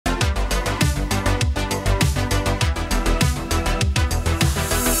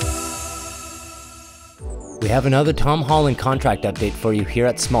have another Tom Holland contract update for you here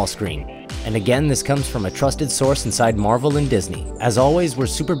at Small Screen. And again, this comes from a trusted source inside Marvel and Disney. As always, we're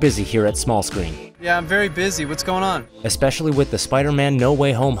super busy here at Small Screen. Yeah, I'm very busy. What's going on? Especially with the Spider-Man No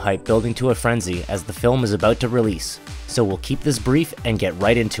Way Home hype building to a frenzy as the film is about to release. So we'll keep this brief and get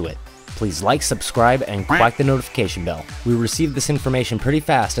right into it. Please like, subscribe, and whack the notification bell. We received this information pretty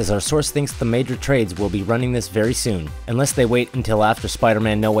fast as our source thinks the major trades will be running this very soon, unless they wait until after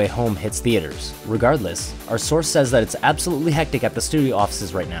Spider-Man No Way Home hits theaters. Regardless, our source says that it's absolutely hectic at the studio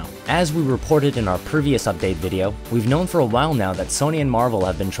offices right now. As we reported in our previous update video, we've known for a while now that Sony and Marvel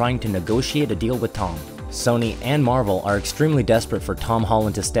have been trying to negotiate a deal with Tom. Sony and Marvel are extremely desperate for Tom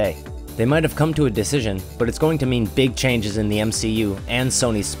Holland to stay. They might have come to a decision, but it's going to mean big changes in the MCU and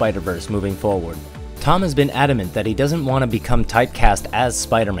Sony's Spider-Verse moving forward. Tom has been adamant that he doesn't want to become typecast as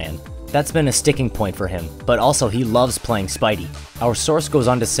Spider-Man. That's been a sticking point for him, but also he loves playing Spidey. Our source goes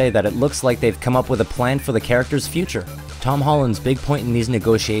on to say that it looks like they've come up with a plan for the character's future. Tom Holland's big point in these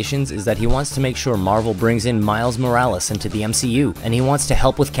negotiations is that he wants to make sure Marvel brings in Miles Morales into the MCU, and he wants to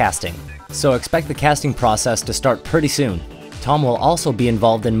help with casting. So expect the casting process to start pretty soon. Tom will also be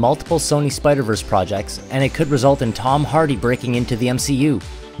involved in multiple Sony Spider-Verse projects, and it could result in Tom Hardy breaking into the MCU.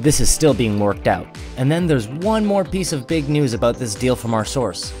 This is still being worked out. And then there's one more piece of big news about this deal from our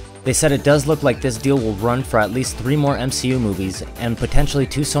source. They said it does look like this deal will run for at least 3 more MCU movies and potentially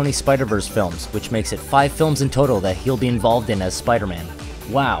 2 Sony Spider-Verse films, which makes it 5 films in total that he'll be involved in as Spider-Man.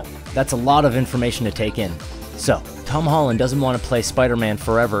 Wow, that's a lot of information to take in. So, Tom Holland doesn't want to play Spider-Man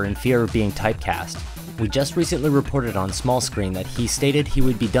forever in fear of being typecast. We just recently reported on Small Screen that he stated he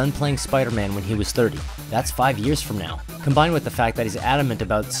would be done playing Spider-Man when he was 30. That's 5 years from now. Combined with the fact that he's adamant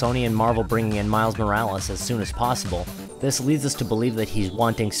about Sony and Marvel bringing in Miles Morales as soon as possible, this leads us to believe that he's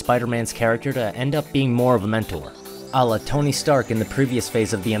wanting Spider-Man's character to end up being more of a mentor, a la Tony Stark in the previous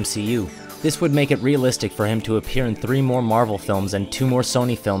phase of the MCU. This would make it realistic for him to appear in 3 more Marvel films and 2 more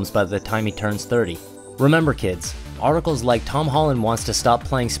Sony films by the time he turns 30. Remember kids, articles like Tom Holland wants to stop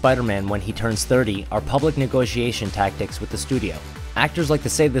playing Spider-Man when he turns 30 are public negotiation tactics with the studio. Actors like to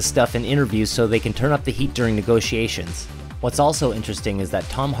say this stuff in interviews so they can turn up the heat during negotiations. What's also interesting is that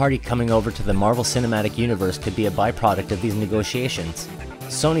Tom Hardy coming over to the Marvel Cinematic Universe could be a byproduct of these negotiations.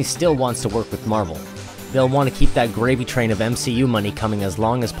 Sony still wants to work with Marvel. They'll want to keep that gravy train of MCU money coming as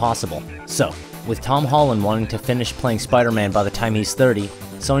long as possible. So, with Tom Holland wanting to finish playing Spider-Man by the time he's 30,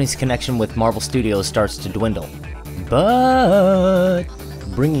 Sony's connection with Marvel Studios starts to dwindle. But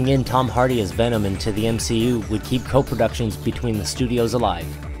bringing in Tom Hardy as Venom into the MCU would keep co-productions between the studios alive.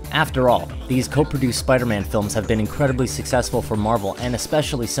 After all, these co-produced Spider-Man films have been incredibly successful for Marvel and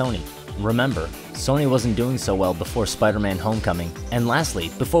especially Sony. Remember, Sony wasn't doing so well before Spider-Man Homecoming. And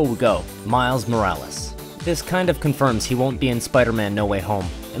lastly, before we go, Miles Morales. This kind of confirms he won't be in Spider-Man No Way Home.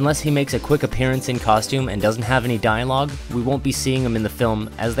 Unless he makes a quick appearance in costume and doesn't have any dialogue, we won't be seeing him in the film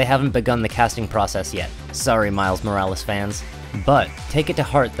as they haven't begun the casting process yet. Sorry Miles Morales fans. But take it to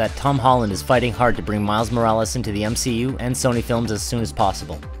heart that Tom Holland is fighting hard to bring Miles Morales into the MCU and Sony films as soon as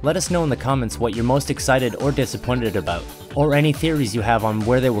possible. Let us know in the comments what you're most excited or disappointed about, or any theories you have on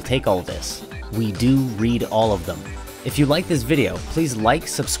where they will take all of this. We do read all of them. If you like this video, please like,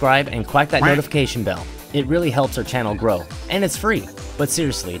 subscribe, and whack that notification bell. It really helps our channel grow, and it's free. But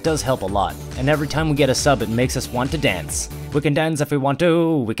seriously, it does help a lot, and every time we get a sub it makes us want to dance. We can dance if we want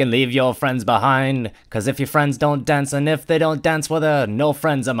to, we can leave your friends behind, cause if your friends don't dance and if they don't dance, well they're no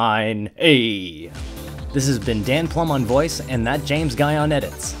friends of mine, ayy. This has been DanPlum on voice and that James guy on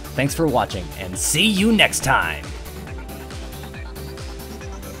edits. Thanks for watching, and see you next time!